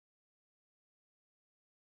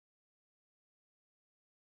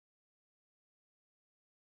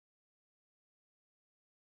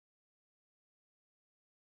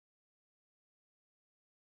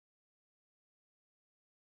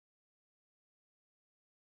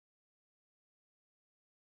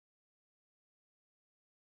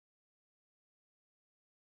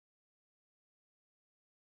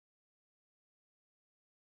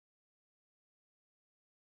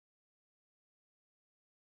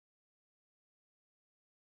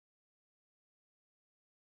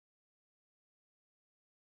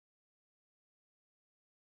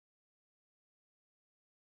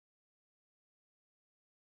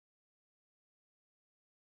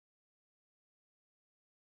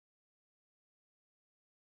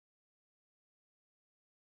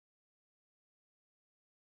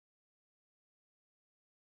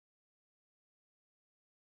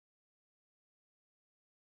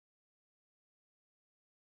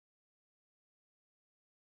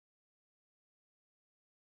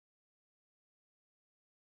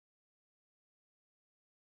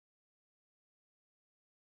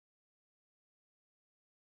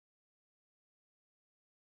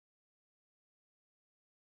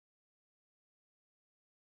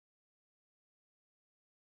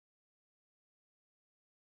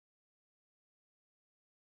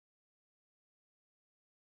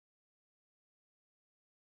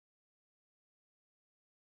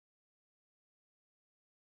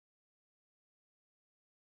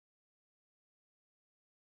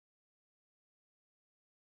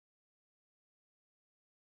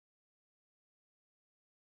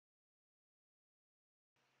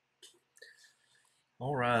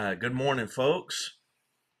All right. Good morning, folks.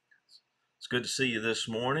 It's good to see you this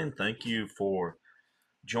morning. Thank you for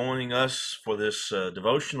joining us for this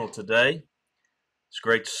devotional today. It's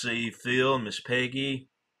great to see Phil and Miss Peggy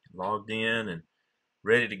logged in and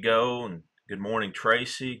ready to go. And good morning,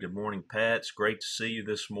 Tracy. Good morning, Pat. It's great to see you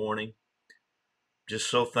this morning. Just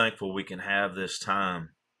so thankful we can have this time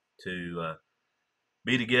to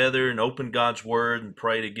be together and open God's Word and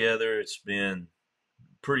pray together. It's been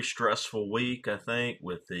a pretty stressful week, I think,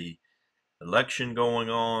 with the election going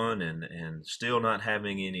on and still not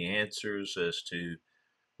having any answers as to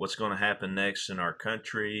what's going to happen next in our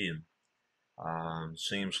country. And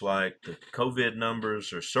seems like the COVID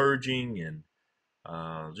numbers are surging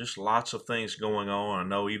and just lots of things going on. I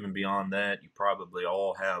know even beyond that, you probably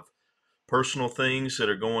all have personal things that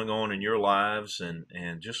are going on in your lives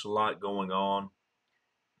and just a lot going on.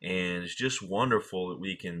 And it's just wonderful that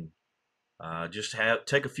we can just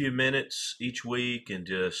take a few minutes each week and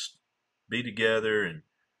just be together and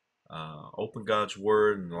open God's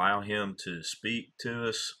Word and allow Him to speak to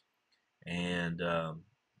us and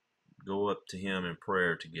go up to Him in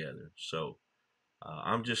prayer together. So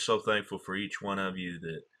I'm just so thankful for each one of you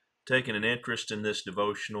that taking an interest in this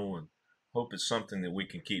devotional, and hope it's something that we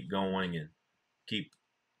can keep going and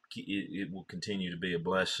it will continue to be a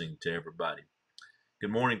blessing to everybody. Good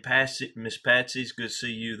morning, Miss Patsy. It's good to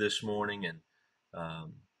see you this morning, and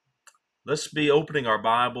um, let's be opening our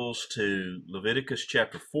Bibles to Leviticus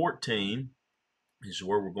chapter 14. This is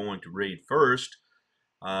where we're going to read first,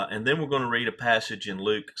 and then we're going to read a passage in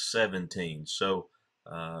Luke 17. So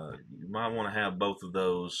you might want to have both of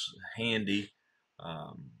those handy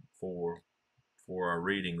for our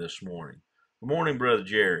reading this morning. Good morning, Brother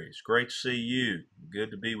Jerry. It's great to see you. Good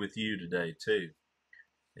to be with you today, too.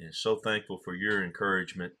 And so thankful for your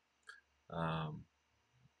encouragement um,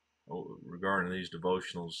 regarding these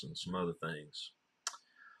devotionals and some other things.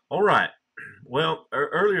 All right. Well,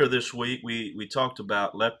 earlier this week, we talked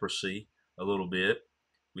about leprosy a little bit.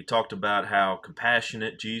 We talked about how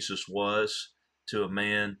compassionate Jesus was to a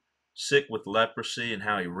man sick with leprosy and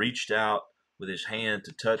how he reached out with his hand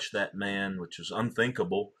to touch that man, which was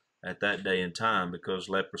unthinkable at that day and time because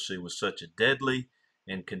leprosy was such a deadly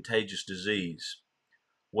and contagious disease.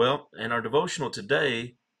 Well, in our devotional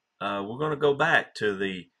today, we're going to go back to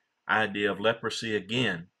the idea of leprosy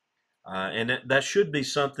again. And that should be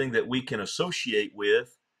something that we can associate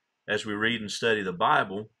with as we read and study the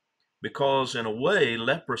Bible, because in a way,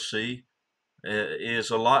 leprosy is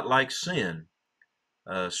a lot like sin.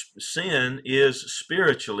 Sin is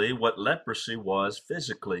spiritually what leprosy was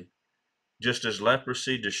physically. Just as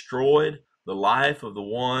leprosy destroyed the life of the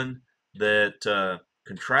one that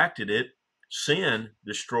contracted it, sin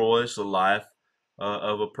destroys the life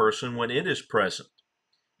of a person when it is present.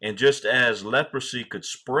 And just as leprosy could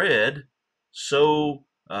spread so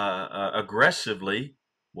aggressively,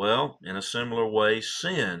 well, in a similar way,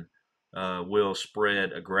 sin will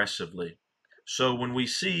spread aggressively. So when we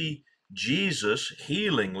see Jesus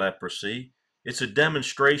healing leprosy, it's a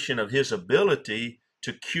demonstration of his ability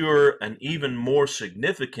to cure an even more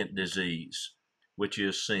significant disease, which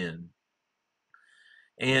is sin.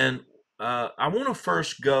 And I want to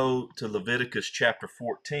first go to Leviticus chapter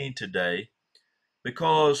 14 today,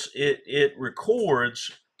 because it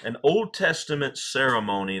records an Old Testament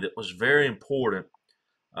ceremony that was very important.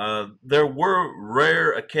 There were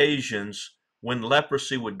rare occasions when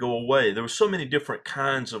leprosy would go away. There were so many different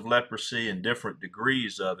kinds of leprosy and different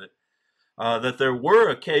degrees of it, that there were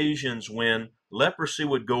occasions when leprosy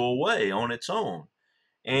would go away on its own.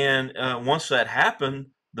 And once that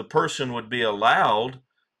happened, the person would be allowed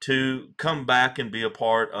to come back and be a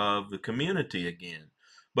part of the community again.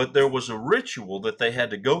 But there was a ritual that they had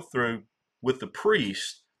to go through with the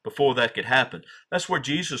priest before that could happen. That's where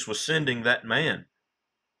Jesus was sending that man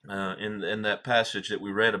in that passage that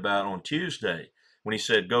we read about on Tuesday, when he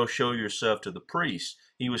said, "Go show yourself to the priest."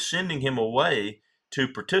 He was sending him away to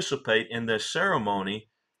participate in this ceremony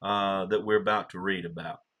that we're about to read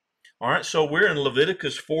about. All right, so we're in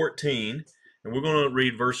Leviticus 14, and we're going to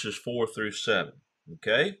read verses 4 through 7.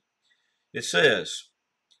 Okay? It says,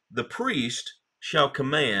 "The priest shall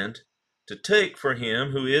command to take for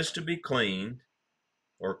him who is to be cleaned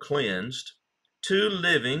or cleansed 2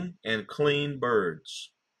 living and clean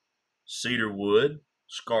birds, cedar wood,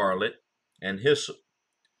 scarlet, and hyssop.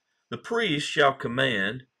 The priest shall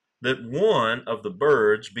command that one of the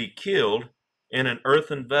birds be killed in an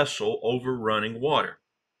earthen vessel over running water.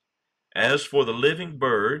 As for the living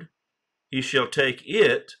bird, he shall take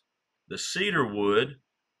it, the cedar wood,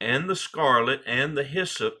 and the scarlet, and the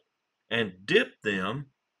hyssop, and dip them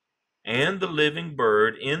and the living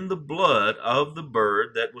bird in the blood of the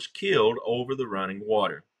bird that was killed over the running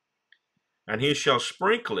water. And he shall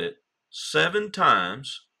sprinkle it 7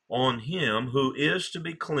 times on him who is to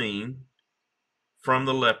be clean from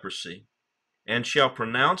the leprosy, and shall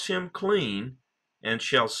pronounce him clean, and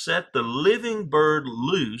shall set the living bird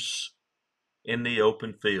loose in the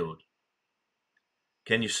open field.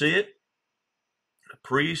 Can you see it? A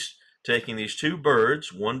priest taking these 2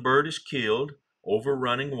 birds, one bird is killed over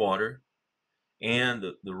running water, and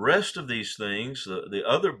the rest of these things, the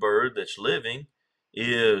other bird that's living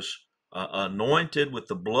is anointed with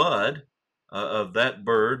the blood of that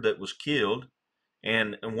bird that was killed.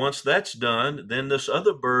 And once that's done, then this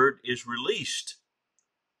other bird is released,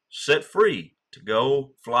 set free to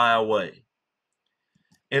go fly away.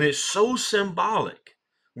 And it's so symbolic.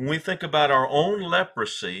 When we think about our own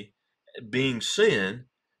leprosy being sin,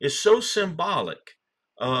 it's so symbolic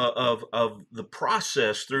of the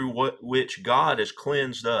process through which God has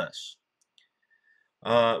cleansed us.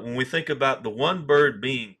 When we think about the one bird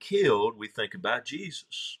being killed, we think about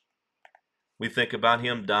Jesus. We think about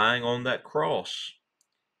him dying on that cross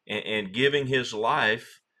and giving his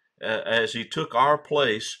life as he took our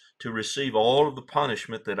place to receive all of the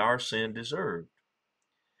punishment that our sin deserved.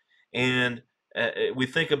 And we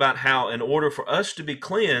think about how in order for us to be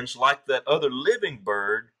cleansed like that other living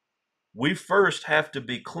bird, we first have to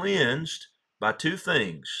be cleansed by 2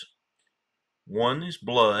 things. One is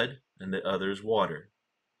blood and the other is water.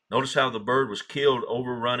 Notice how the bird was killed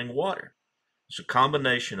over running water. It's a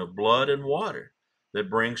combination of blood and water that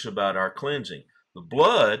brings about our cleansing. The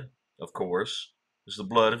blood, of course, is the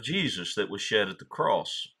blood of Jesus that was shed at the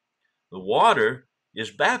cross. The water is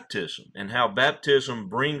baptism, and how baptism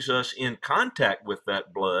brings us in contact with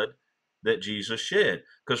that blood that Jesus shed,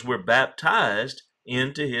 because we're baptized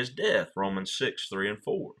into his death, Romans 6, 3 and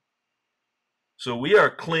 4. So we are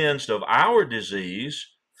cleansed of our disease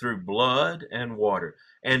through blood and water.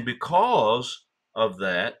 And because of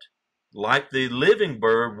that, like the living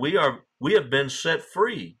bird, we have been set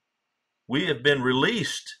free. We have been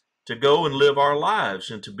released to go and live our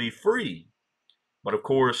lives and to be free. But of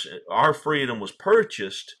course, our freedom was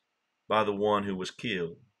purchased by the one who was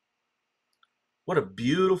killed. What a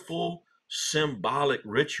beautiful symbolic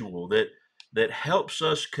ritual that helps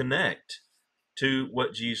us connect to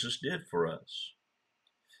what Jesus did for us.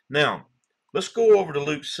 Now, let's go over to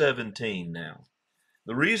Luke 17 now.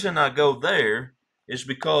 The reason I go there is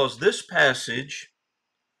because this passage,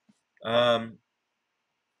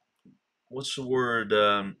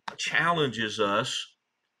 challenges us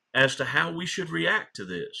as to how we should react to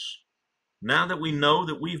this. Now that we know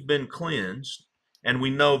that we've been cleansed, and we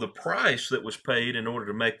know the price that was paid in order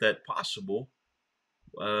to make that possible,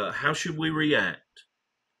 how should we react?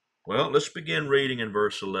 Well, let's begin reading in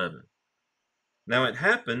verse 11. Now it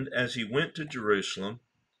happened as he went to Jerusalem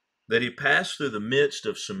that he passed through the midst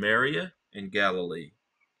of Samaria and Galilee.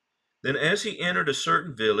 Then as he entered a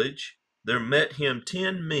certain village, there met him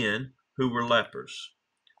 10 men who were lepers,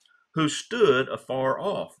 who stood afar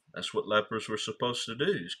off. That's what lepers were supposed to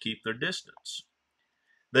do, is keep their distance.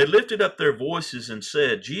 They lifted up their voices and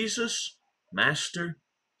said, Jesus, Master,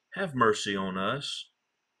 have mercy on us.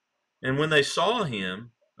 And when they saw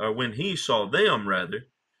him, or when he saw them rather,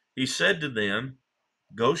 he said to them,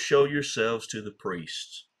 Go show yourselves to the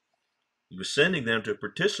priests. He was sending them to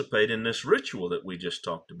participate in this ritual that we just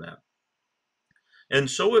talked about. And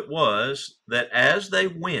so it was that as they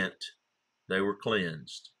went, they were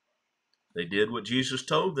cleansed. They did what Jesus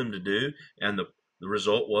told them to do, and the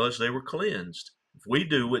result was they were cleansed. If we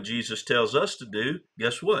do what Jesus tells us to do,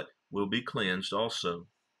 guess what? We'll be cleansed also.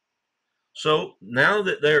 So now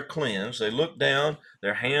that they're cleansed, they look down,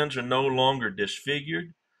 their hands are no longer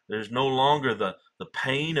disfigured. There's no longer the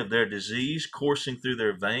pain of their disease coursing through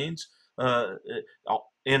their veins.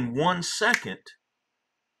 In 1 second,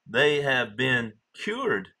 they have been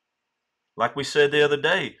cured. Like we said the other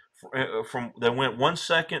day, they went 1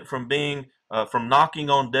 second from being from knocking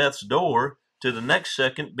on death's door to the next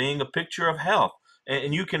second being a picture of health.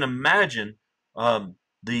 And you can imagine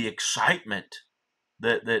the excitement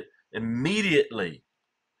that immediately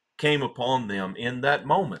came upon them in that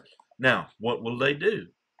moment. Now, what will they do?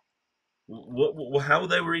 How will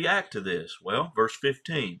they react to this? Well, verse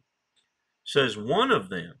 15 says, one of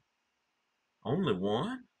them, only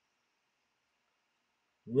one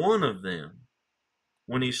of them,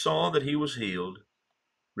 when he saw that he was healed,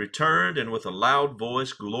 returned and with a loud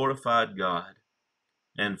voice glorified God,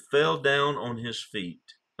 and fell down on his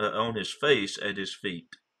face at his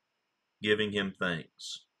feet, giving him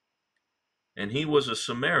thanks. And he was a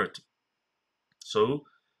Samaritan. So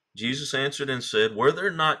Jesus answered and said, Were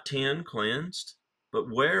there not 10 cleansed? But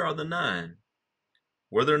where are the 9?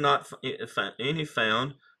 Were there not any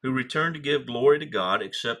found who returned to give glory to God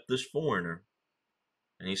except this foreigner?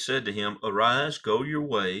 And he said to him, Arise, go your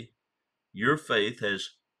way. Your faith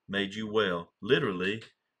has made you well. Literally,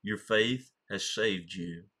 your faith has saved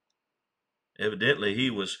you. Evidently, he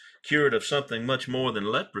was cured of something much more than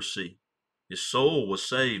leprosy. His soul was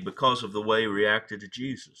saved because of the way he reacted to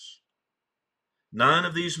Jesus. 9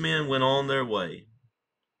 of these men went on their way,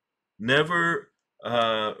 never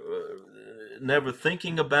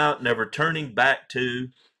thinking about, never turning back to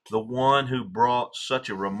the one who brought such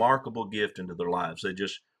a remarkable gift into their lives. They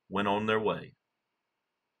just went on their way.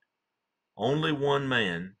 Only one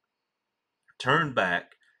man turned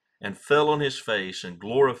back and fell on his face and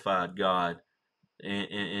glorified God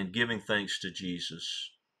and giving thanks to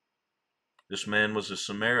Jesus. This man was a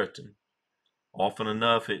Samaritan. Often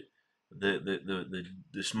enough,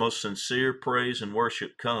 this most sincere praise and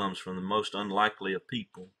worship comes from the most unlikely of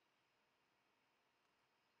people.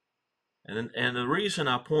 And the reason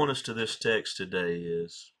I point us to this text today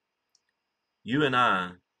is you and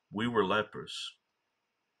I, we were lepers.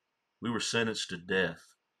 We were sentenced to death.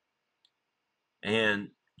 And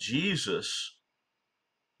Jesus,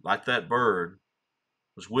 like that bird,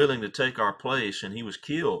 was willing to take our place, and he was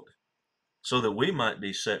killed so that we might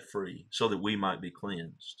be set free, so that we might be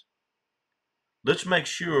cleansed. Let's make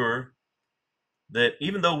sure that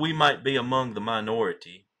even though we might be among the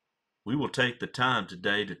minority, we will take the time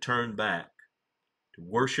today to turn back, to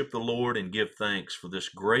worship the Lord and give thanks for this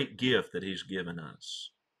great gift that he's given us.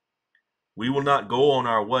 We will not go on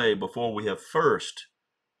our way before we have first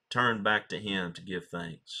turned back to him to give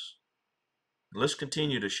thanks. Let's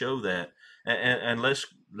continue to show that, and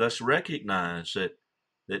let's recognize that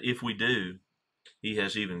if we do, he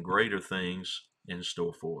has even greater things in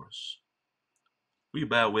store for us. Will you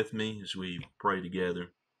bow with me as we pray together?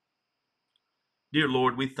 Dear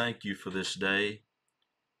Lord, we thank you for this day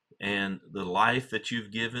and the life that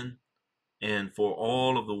you've given, and for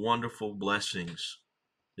all of the wonderful blessings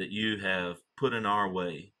that you have put in our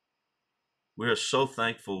way. We are so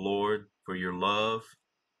thankful, Lord, for your love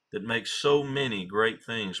that makes so many great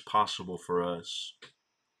things possible for us.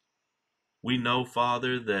 We know,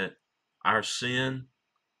 Father, that our sin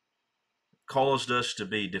caused us to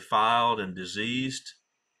be defiled and diseased.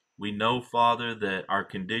 We know, Father, that our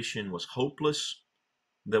condition was hopeless,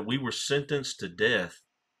 that we were sentenced to death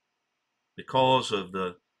because of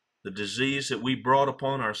the disease that we brought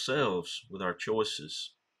upon ourselves with our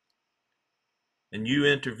choices. And you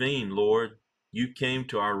intervened, Lord. You came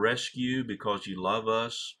to our rescue because you love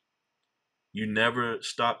us. You never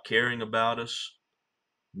stopped caring about us.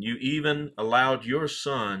 You even allowed your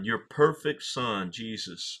Son, your perfect Son,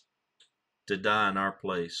 Jesus, to die in our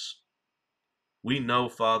place. We know,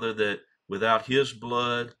 Father, that without his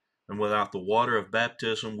blood and without the water of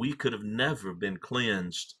baptism, we could have never been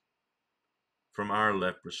cleansed from our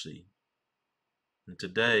leprosy. And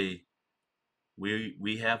today,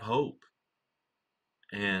 we have hope,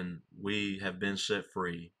 and we have been set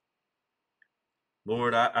free.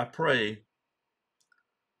 Lord, I pray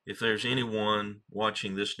if there's anyone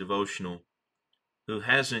watching this devotional who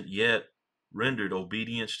hasn't yet rendered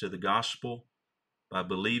obedience to the gospel by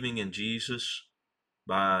believing in Jesus,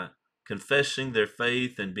 by confessing their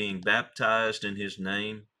faith and being baptized in his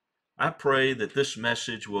name, I pray that this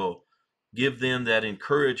message will give them that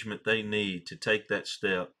encouragement they need to take that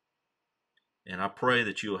step. And I pray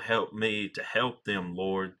that you'll help me to help them,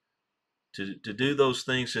 Lord, to do those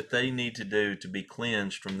things that they need to do to be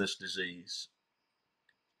cleansed from this disease.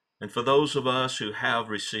 And for those of us who have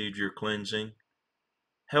received your cleansing,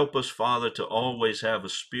 help us, Father, to always have a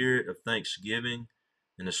spirit of thanksgiving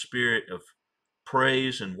and a spirit of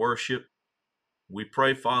praise and worship. We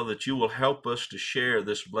pray, Father, that you will help us to share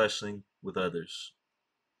this blessing with others.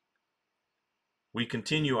 We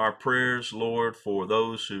continue our prayers, Lord, for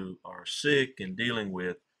those who are sick and dealing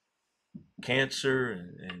with cancer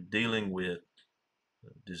and dealing with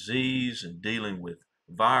disease and dealing with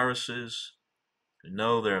viruses. We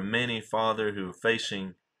know there are many, Father, who are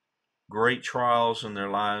facing great trials in their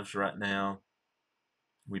lives right now.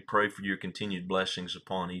 We pray for your continued blessings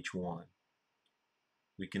upon each one.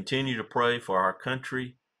 We continue to pray for our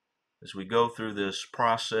country as we go through this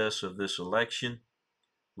process of this election.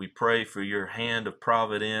 We pray for your hand of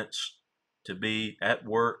providence to be at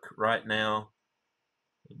work right now,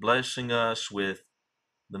 blessing us with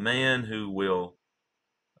the man who will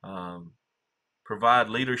provide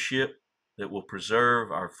leadership that will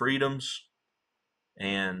preserve our freedoms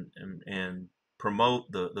and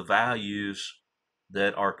promote the values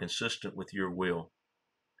that are consistent with your will.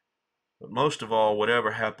 But most of all,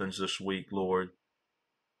 whatever happens this week, Lord,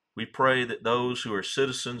 We pray that those who are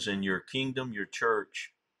citizens in your kingdom, your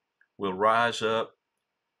church, will rise up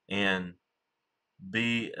and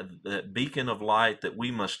be that beacon of light that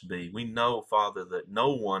we must be. We know, Father, that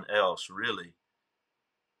no one else really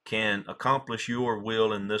can accomplish your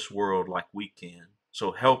will in this world like we can.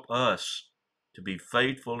 So help us to be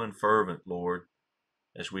faithful and fervent, Lord,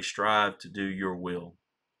 as we strive to do your will.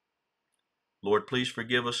 Lord, please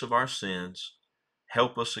forgive us of our sins.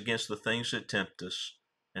 Help us against the things that tempt us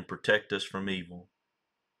and protect us from evil.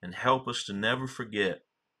 And help us to never forget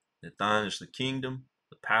that thine is the kingdom,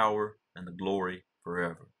 the power, and the glory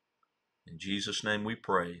forever. In Jesus' name we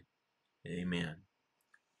pray. Amen.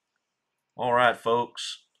 All right,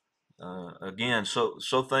 folks. Again, so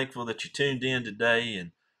thankful that you tuned in today,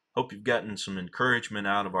 and hope you've gotten some encouragement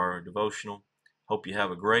out of our devotional. Hope you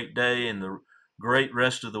have a great day and the great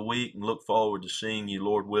rest of the week, and look forward to seeing you,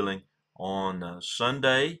 Lord willing, on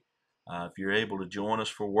Sunday. If you're able to join us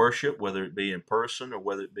for worship, whether it be in person or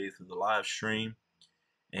whether it be through the live stream,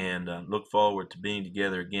 and look forward to being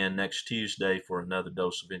together again next Tuesday for another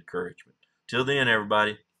dose of encouragement. Till then,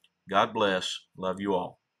 everybody, God bless. Love you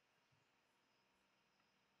all.